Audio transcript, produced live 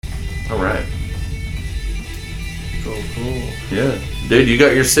All right. Cool. Yeah. Dude, you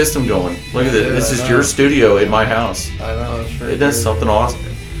got your system going. Look at this. Dude, This I is know. your studio in my house. I know, it's pretty That's good. something awesome.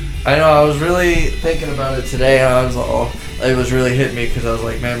 I know, I was really thinking about it today, and I was all, it was really hitting me because I was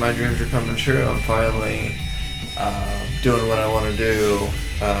like, man, my dreams are coming true. I'm finally doing what I want to do,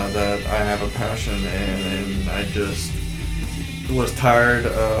 that I have a passion in, and I just was tired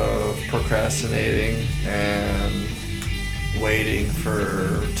of procrastinating and waiting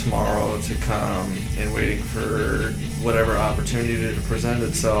for tomorrow to come and waiting for whatever opportunity to present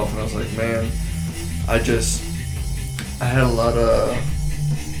itself. And I was like, man, I had a lot of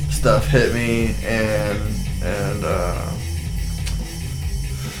stuff hit me, and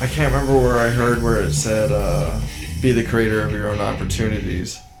I can't remember where I heard where it said be the creator of your own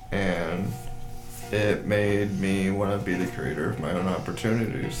opportunities, and it made me want to be the creator of my own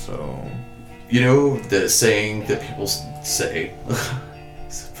opportunities. So You know the saying that people say,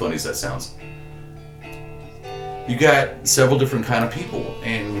 as funny as that sounds, you got several different kind of people,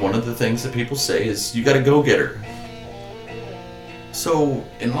 and one of the things that people say is you got a go-getter. So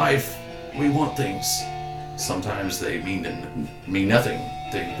in life, we want things. Sometimes they mean nothing.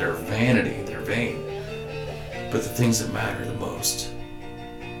 They're vanity, they're vain. But the things that matter the most,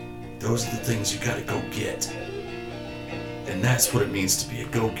 those are the things you gotta go get. And that's what it means to be a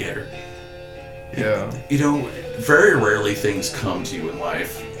go-getter. yeah, You know, very rarely things come to you in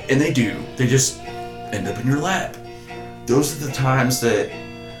life, and they do. They just end up in your lap. Those are the times that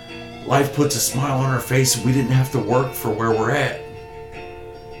life puts a smile on our face and we didn't have to work for where we're at.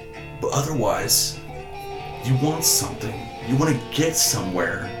 But otherwise, you want something. You want to get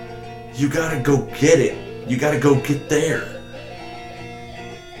somewhere. You gotta go get it. You gotta go get there.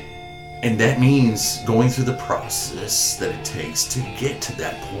 And that means going through the process that it takes to get to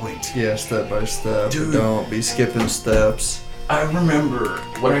that point. yeah, step by step. Dude. Don't be skipping steps. I remember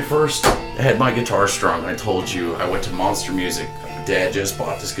when I first had my guitar strung, I told you I went to Monster Music. Dad just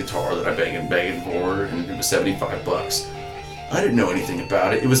bought this guitar that I begging for, and it was $75. I didn't know anything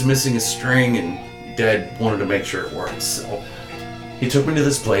about it. It was missing a string, and Dad wanted to make sure it worked. So he took me to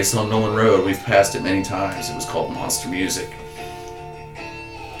this place on Nolan Road. We've passed it many times. It was called Monster Music.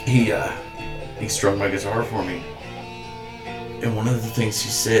 He strung my guitar for me. And one of the things he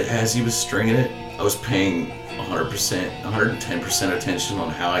said as he was stringing it, I was paying 100%, 110% attention on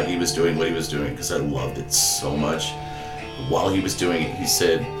how he was doing what he was doing because I loved it so much. While he was doing it, he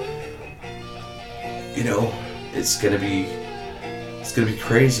said, you know, it's gonna be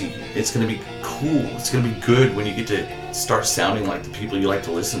crazy. It's gonna be cool. It's gonna be good when you get to start sounding like the people you like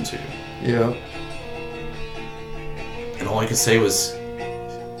to listen to. Yeah. And all I could say was,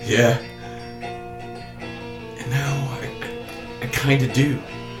 yeah. And now I kind of do.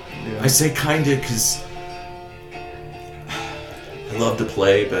 Yeah. I say kinda because I love to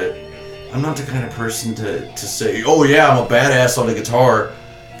play, but I'm not the kind of person to say, oh yeah, I'm a badass on the guitar,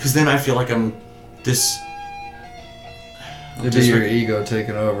 because then I feel like I'm this. It'd be your ego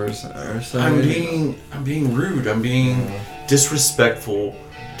taking over or something. I'm being rude. I'm being disrespectful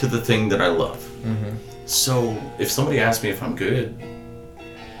to the thing that I love. Mm-hmm. So if somebody asks me if I'm good,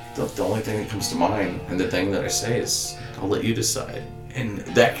 the only thing that comes to mind and the thing that I say is, I'll let you decide. And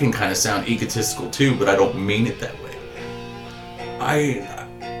that can kind of sound egotistical too, but I don't mean it that way.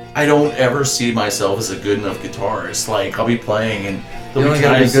 I don't ever see myself as a good enough guitarist. Like, I'll be playing and You there'll only be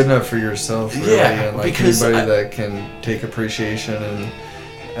gotta be times- good enough for yourself, really, Yeah, and like because anybody that can take appreciation and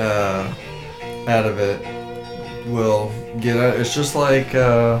out of it will get it. It's just like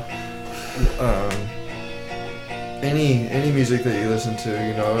any music that you listen to,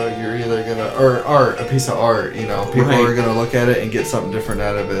 you know, you're either gonna, or art, a piece of art, you know, people Right. are gonna look at it and get something different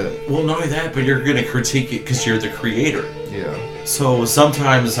out of it. Well, not only that, but you're gonna critique it because you're the creator. Yeah. So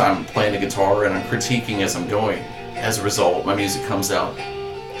sometimes I'm playing the guitar and I'm critiquing as I'm going. As a result, my music comes out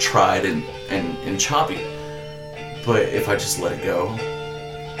tried and choppy. But if I just let it go,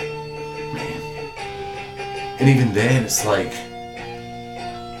 man. And even then, it's like,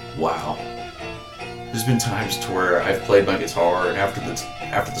 wow. There's been times to where I've played my guitar and after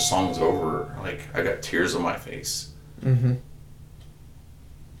the song's over, like, I got tears on my face. Mm-hmm.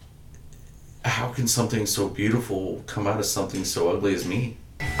 How can something so beautiful come out of something so ugly as me?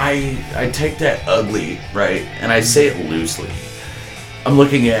 I take that ugly, right, and I say it loosely. I'm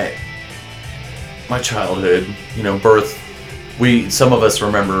looking at my childhood, you know, birth. Some of us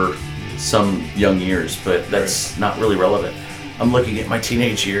remember some young years, but that's not really relevant. I'm looking at my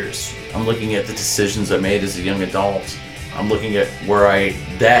teenage years. I'm looking at the decisions I made as a young adult. I'm looking at where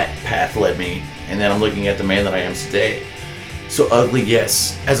that path led me, and then I'm looking at the man that I am today. So ugly,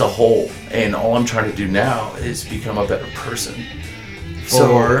 yes, as a whole. And all I'm trying to do now is become a better person.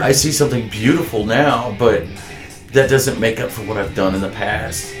 So Or- I see something beautiful now, but that doesn't make up for what I've done in the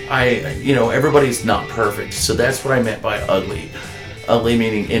past. Everybody's not perfect, so that's what I meant by ugly. Ugly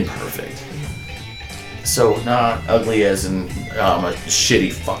meaning imperfect. So not ugly as in I'm a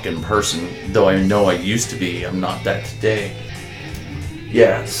shitty fucking person, though I know I used to be. I'm not that today.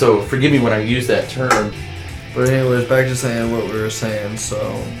 Yeah, so forgive me when I use that term. But anyways, back to saying what we were saying.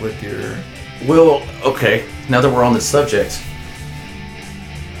 So with your Well, okay, now that we're on the subject,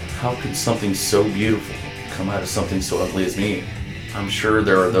 how could something so beautiful come out of something so ugly as me? I'm sure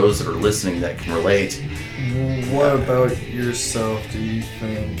there are those that are listening that can relate. what about yourself do you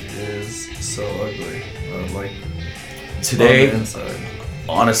think is so ugly? Like Today, on the inside.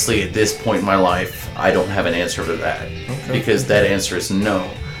 honestly, at this point in my life, I don't have an answer to that. Okay. Because that answer is no.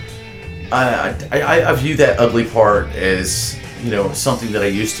 I view that ugly part as, something that I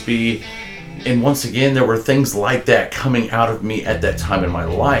used to be. And once again, there were things like that coming out of me at that time in my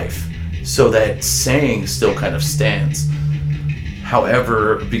life. So that saying still kind of stands.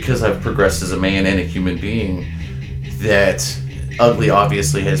 However, because I've progressed as a man and a human being, that ugly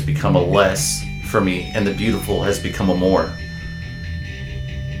obviously has become a less for me, and the beautiful has become a more.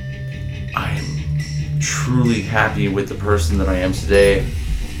 I am truly happy with the person that I am today,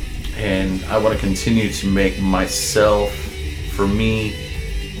 and I want to continue to make myself, for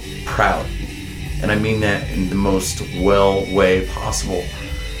me, proud. And I mean that in the most well way possible.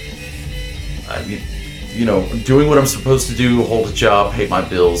 Doing what I'm supposed to do, hold a job, pay my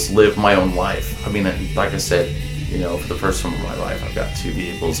bills, live my own life. I mean, like I said, for the first time in my life, I've got 2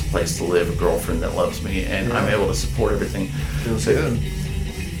 vehicles, a place to live, a girlfriend that loves me, and I'm able to support everything. Feels good.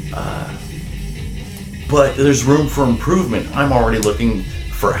 But there's room for improvement. I'm already looking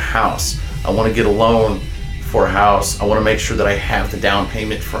for a house. I want to get a loan for a house. I want to make sure that I have the down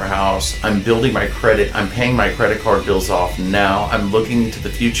payment for a house. I'm building my credit. I'm paying my credit card bills off now. I'm looking to the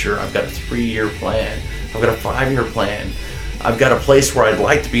future. I've got a 3-year plan. I've got a 5-year plan. I've got a place where I'd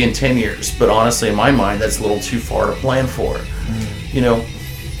like to be in 10 years. But honestly, in my mind, that's a little too far to plan for. I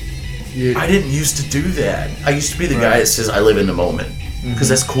didn't used to do that. I used to be the guy that says I live in the moment. Because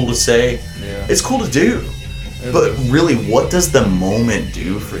that's cool to say. Yeah. It's cool to do. But really, what does the moment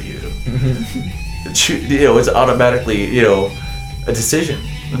do for you? It's automatically, a decision.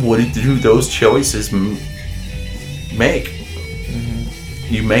 What do those choices make?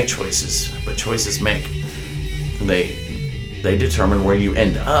 You make choices, but choices make. They determine where you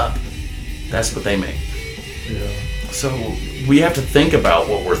end up. That's what they make. Yeah. So we have to think about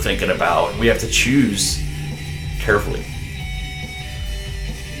what we're thinking about. We have to choose carefully.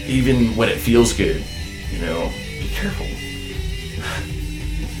 Even when it feels good, be careful.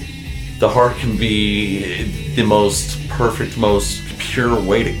 The heart can be the most perfect, most pure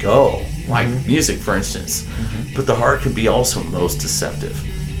way to go, like music, for instance. But the heart can be also most deceptive,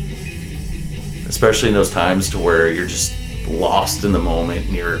 especially in those times to where you're just lost in the moment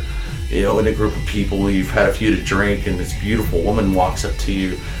and you're, in a group of people, you've had a few to drink, and this beautiful woman walks up to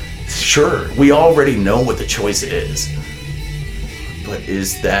you. Sure, we already know what the choice is, but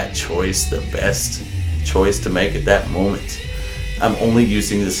is that choice the best choice to make at that moment? I'm only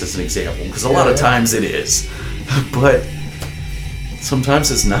using this as an example because a lot of times it is, but sometimes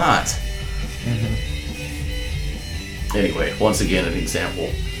it's not. Anyway, once again, an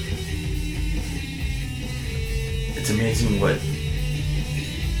example. It's amazing what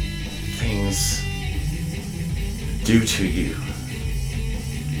things do to you.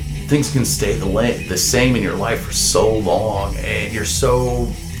 Things can stay the same in your life for so long, and you're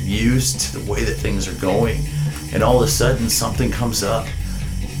so used to the way that things are going, and all of a sudden something comes up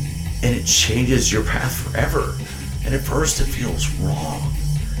and it changes your path forever. And at first it feels wrong,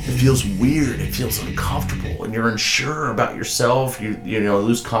 it feels weird, it feels uncomfortable, and you're unsure about yourself. You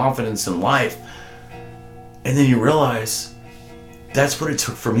lose confidence in life, and then you realize that's what it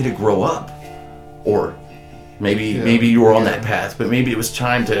took for me to grow up. Or maybe you were on that path, but maybe it was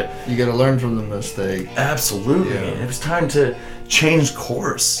time to... You gotta learn from the mistake. Absolutely. Yeah. It was time to change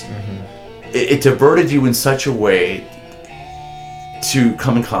course. It diverted you in such a way to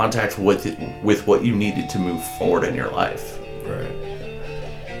come in contact with what you needed to move forward in your life. Right.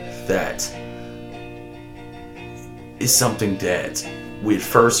 That is something that we at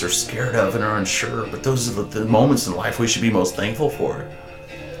first are scared of and are unsure, but those are the moments in life we should be most thankful for.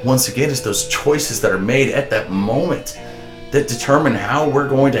 Once again, it's those choices that are made at that moment that determine how we're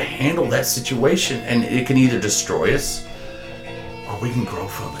going to handle that situation, and it can either destroy us or we can grow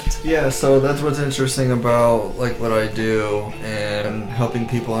from it. Yeah, so that's what's interesting about like what I do and helping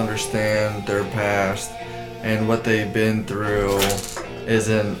people understand their past and what they've been through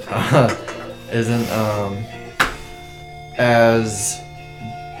isn't as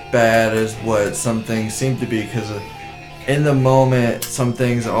bad as what some things seem to be, because in the moment some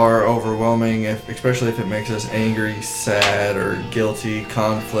things are overwhelming, especially if it makes us angry, sad, or guilty,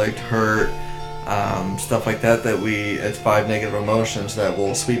 conflict, hurt, stuff like that, it's 5 negative emotions that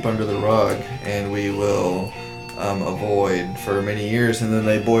will sweep under the rug and we will avoid for many years, and then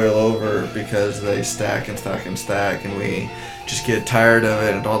they boil over because they stack and stack and stack, and we just get tired of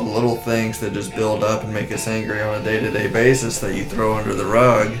it, and all the little things that just build up and make us angry on a day-to-day basis that you throw under the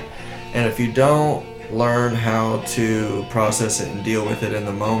rug. And if you don't learn how to process it and deal with it in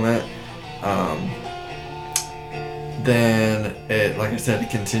the moment, then it, like I said, it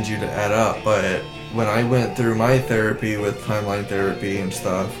continues to add up. But when I went through my therapy with timeline therapy and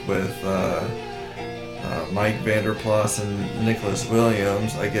stuff with Mike Vanderplas and Nicholas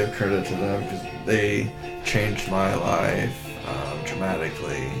Williams, I give credit to them because they changed my life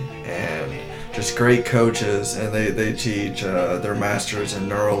dramatically, and just great coaches, and they teach their masters in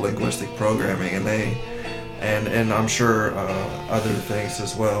neuro-linguistic programming, and I'm sure other things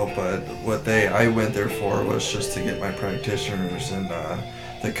as well, but what I went there for was just to get my practitioners and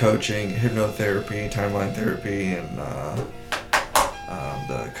the coaching, hypnotherapy, timeline therapy, and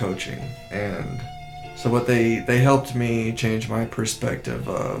the coaching. And so what they helped me change my perspective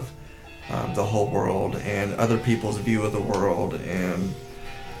of the whole world and other people's view of the world, and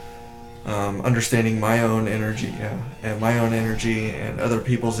understanding my own energy, and my own energy and other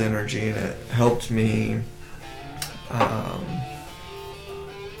people's energy, and it helped me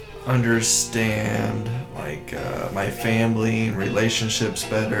understand my family and relationships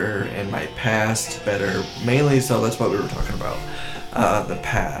better, and my past better, mainly. So that's what we were talking about, the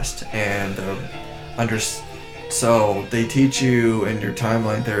past, and so they teach you in your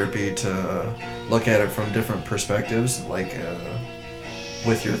timeline therapy to look at it from different perspectives,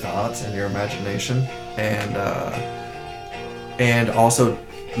 with your thoughts and your imagination, and also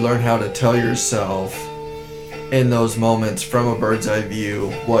learn how to tell yourself in those moments from a bird's eye view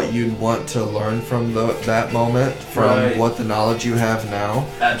what you'd want to learn from that moment, from what the knowledge you have now.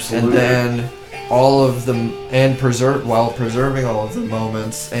 Absolutely. And then all of them, and while preserving all of the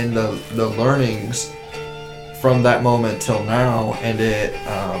moments and the learnings from that moment till now, and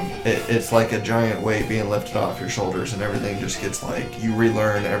it's like a giant weight being lifted off your shoulders, and everything just gets you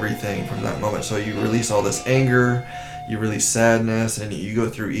relearn everything from that moment. So you release all this anger, you release sadness, and you go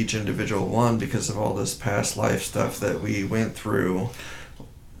through each individual one because of all this past life stuff that we went through.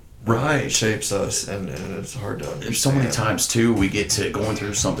 Right. It shapes us, and it's hard to understand. So many times too, we get to going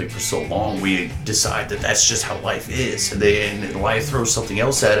through something for so long, we decide that that's just how life is, and then life throws something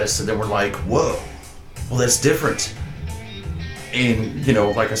else at us, and then we're like, whoa, well, that's different. And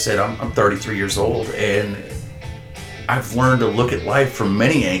like I said, I'm 33 years old, and I've learned to look at life from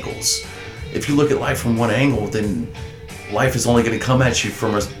many angles. If you look at life from one angle, then life is only going to come at you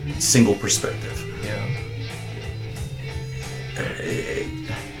from a single perspective.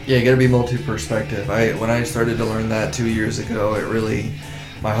 Yeah, you gotta be multi-perspective. When I started to learn that 2 years ago,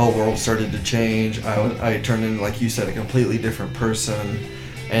 my whole world started to change. I turned into, like you said, a completely different person.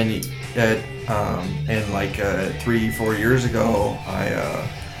 And 3-4 years ago, I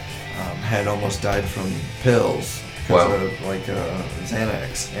had almost died from pills because of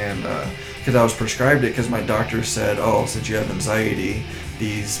Xanax, and because I was prescribed it because my doctor said, oh, since you have anxiety,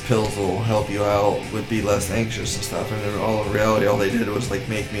 these pills will help you out with be less anxious and stuff. And in reality, all they did was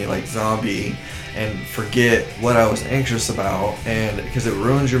make me like-zombie and forget what I was anxious about, and because it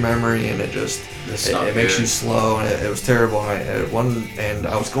ruins your memory, and it makes you slow, and it was terrible. And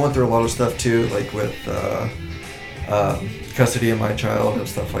I was going through a lot of stuff too, like with custody of my child and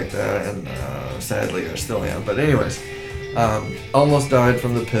stuff like that, and sadly I still am. But anyways, almost died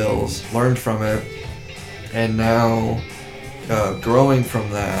from the pills, learned from it, and now growing from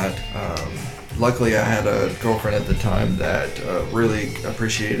that, luckily I had a girlfriend at the time that really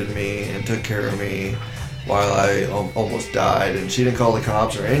appreciated me and took care of me while I almost died, and she didn't call the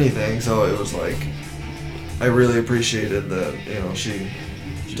cops or anything, so it was I really appreciated that, she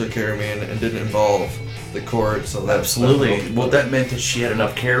took care of me and didn't involve the court. So that absolutely. Well, that meant that she had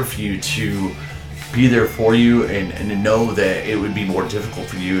enough care for you to be there for you, and to know that it would be more difficult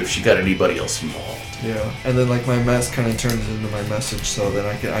for you if she got anybody else involved. Yeah, and then my mess kind of turns into my message, so then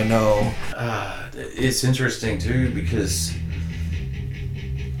I know. It's interesting too, because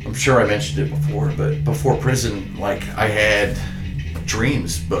I'm sure I mentioned it before, but before prison, I had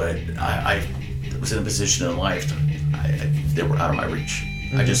dreams, but I was in a position in life they were out of my reach.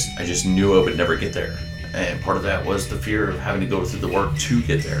 Mm-hmm. I just knew I would never get there, and part of that was the fear of having to go through the work to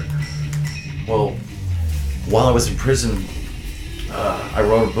get there. Well, while I was in prison, I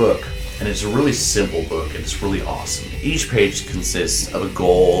wrote a book, And it's a really simple book, and it's really awesome. Each page consists of a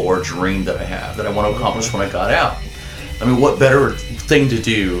goal or a dream that I have that I want to accomplish when I got out. I mean, what better thing to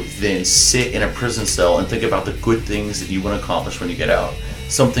do than sit in a prison cell and think about the good things that you want to accomplish when you get out?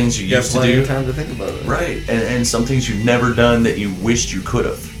 Some things you used to do. Time to think about it. Right, and some things you've never done that you wished you could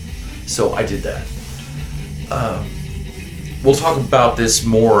have. So I did that. We'll talk about this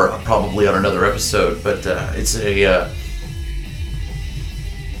more probably on another episode, but it's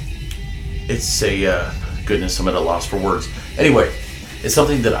a goodness, I'm at a loss for words. Anyway, it's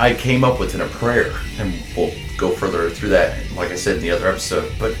something that I came up with in a prayer, and we'll go further through that, like I said in the other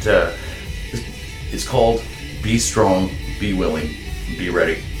episode. But it's called "Be Strong, Be Willing, Be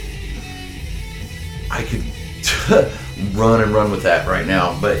Ready." I could run with that right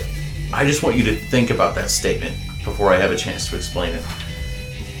now, but I just want you to think about that statement before I have a chance to explain it.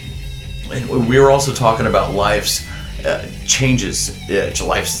 And we were also talking about life's changes,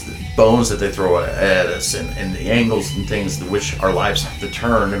 life's bones that they throw at us, and the angles and things to which our lives have to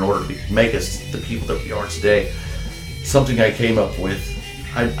turn in order to make us the people that we are today. Something I came up with.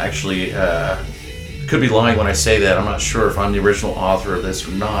 I actually could be lying when I say that. I'm not sure if I'm the original author of this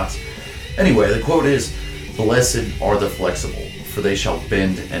or not. Anyway, the quote is, "Blessed are the flexible, for they shall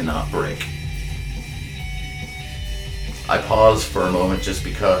bend and not break." I pause for a moment just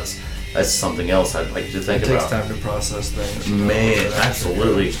because that's something else I'd like you to think about. It takes time to process things. Man,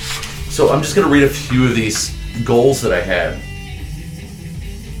 absolutely. So I'm just going to read a few of these goals that I had.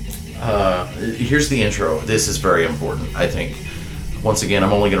 Here's the intro. This is very important, I think. Once again,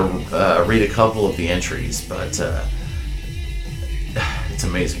 I'm only going to read a couple of the entries, but it's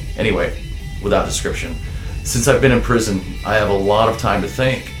amazing. Anyway, without description. Since I've been in prison, I have a lot of time to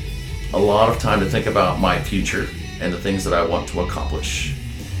think. A lot of time to think about my future and the things that I want to accomplish.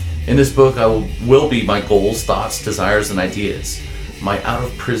 In this book, I will be my goals, thoughts, desires, and ideas. My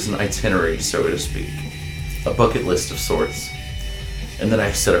out-of-prison itinerary, so to speak. A bucket list of sorts. And then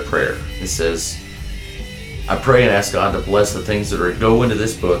I said a prayer. It says, I pray and ask God to bless the things that go into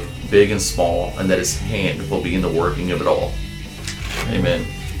this book, big and small, and that His hand will be in the working of it all. Amen.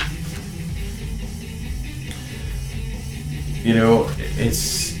 You know,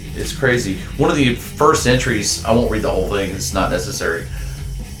 it's crazy. One of the first entries, I won't read the whole thing, it's not necessary.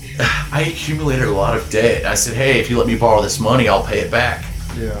 I accumulated a lot of debt. I said, hey, if you let me borrow this money, I'll pay it back.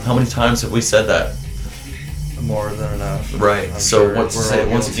 Yeah. How many times have we said that? More than enough. Right. I'm So sure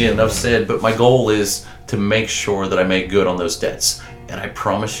once again, enough said. But my goal is to make sure that I make good on those debts. And I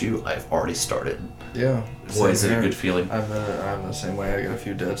promise you, I've already started. Yeah. Boy, is it a good feeling. I'm the same way. I got a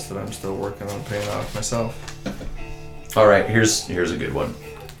few debts that I'm still working on paying off myself. All right, here's a good one.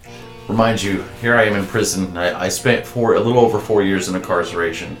 Remind you, here I am in prison. I spent a little over 4 years in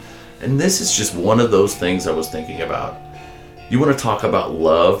incarceration. And this is just one of those things I was thinking about. You want to talk about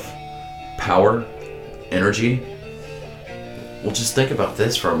love, power, energy? Well, just think about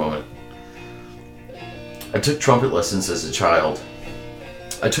this for a moment. I took trumpet lessons as a child.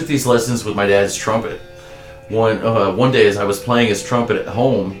 I took these lessons with my dad's trumpet. One day as I was playing his trumpet at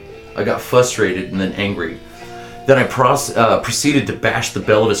home, I got frustrated and then angry. Then I proceeded to bash the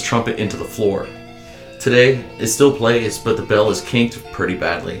bell of his trumpet into the floor. Today, it still plays, but the bell is kinked pretty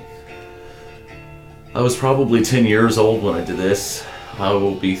badly. I was probably 10 years old when I did this. I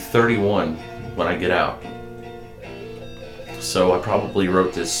will be 31 when I get out. So I probably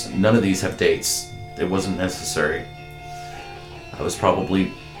wrote this. None of these have dates. It wasn't necessary. I was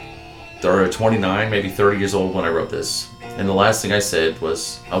probably 29, maybe 30 years old when I wrote this. And the last thing I said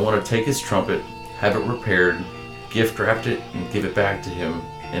was, I want to take his trumpet, have it repaired, gift wrapped it, and give it back to him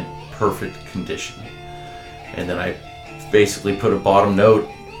in perfect condition. And then I basically put a bottom note.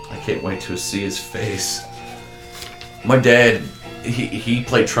 I can't wait to see his face. My dad, he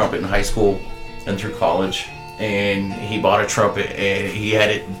played trumpet in high school and through college, and he bought a trumpet and he had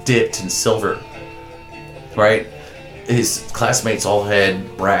it dipped in silver, right? His classmates all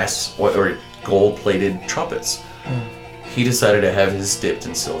had brass or gold-plated trumpets. He decided to have his dipped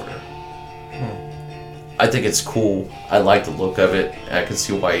in silver. I think it's cool. I like the look of it. I can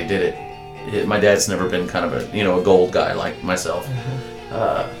see why he did it. My dad's never been kind of a gold guy like myself.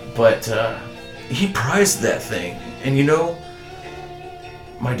 But he prized that thing. And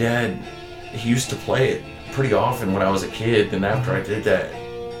my dad, he used to play it pretty often when I was a kid. And after I did that,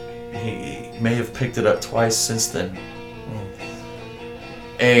 he may have picked it up twice since then.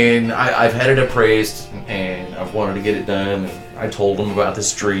 And I've had it appraised, and I've wanted to get it done. And I told him about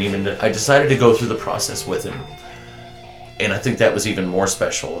this dream, and I decided to go through the process with him. And I think that was even more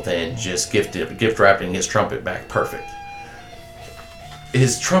special than just gift wrapping his trumpet back perfect.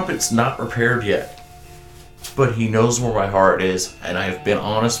 His trumpet's not repaired yet. but he knows where my heart is, and I've been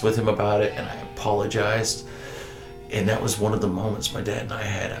honest with him about it, and I apologized. And that was one of the moments my dad and I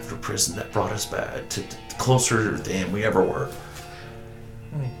had after prison that brought us back to closer than we ever were.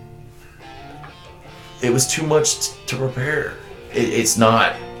 It was too much to repair. It's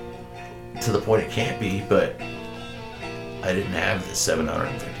not to the point it can't be, but I didn't have the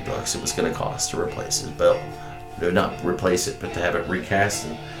 $750 it was going to cost to replace his belt. No, not replace it, but to have it recast.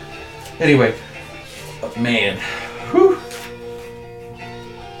 And anyway, man, whew.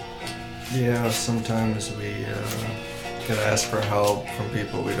 Yeah, sometimes we gotta ask for help from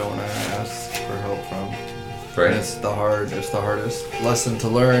people we don't want to ask for help from. Right. And it's the hardest lesson to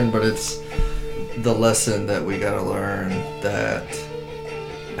learn, but it's the lesson that we gotta learn that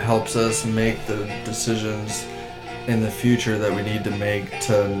helps us make the decisions in the future that we need to make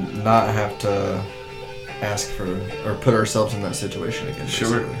to not have to ask for or put ourselves in that situation again.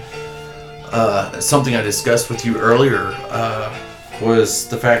 Sure. Something I discussed with you earlier was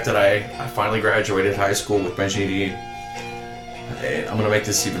the fact that I finally graduated high school with my GED. And I'm going to make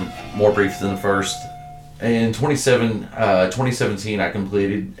this even more brief than the first. In 2017, I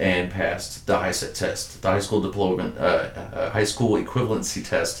completed and passed the HiSET test, the high school high school equivalency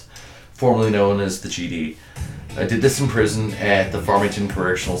test, formerly known as the GED. I did this in prison at the Farmington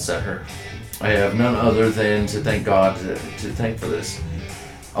Correctional Center. I have none other than to thank God to thank for this.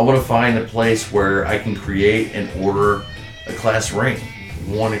 I want to find a place where I can create and order a class ring,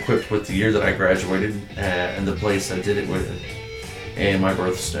 one equipped with the year that I graduated and the place I did it with, and my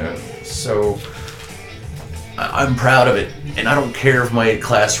birthstone. So I'm proud of it, and I don't care if my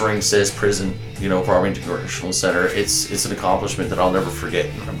class ring says prison, Farmington Correctional Center. It's an accomplishment that I'll never forget,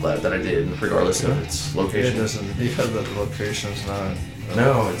 and I'm glad that I did, regardless of its location. The location's not.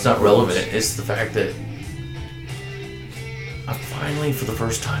 No, it's not relevant. It's the fact that I finally, for the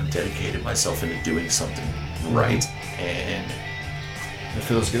first time, dedicated myself into doing something right, and it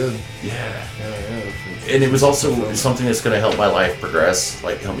feels good. Yeah. Yeah. And it was also something that's going to help my life progress,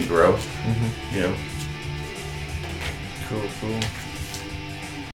 like help me grow. Mm-hmm. You know. Cool.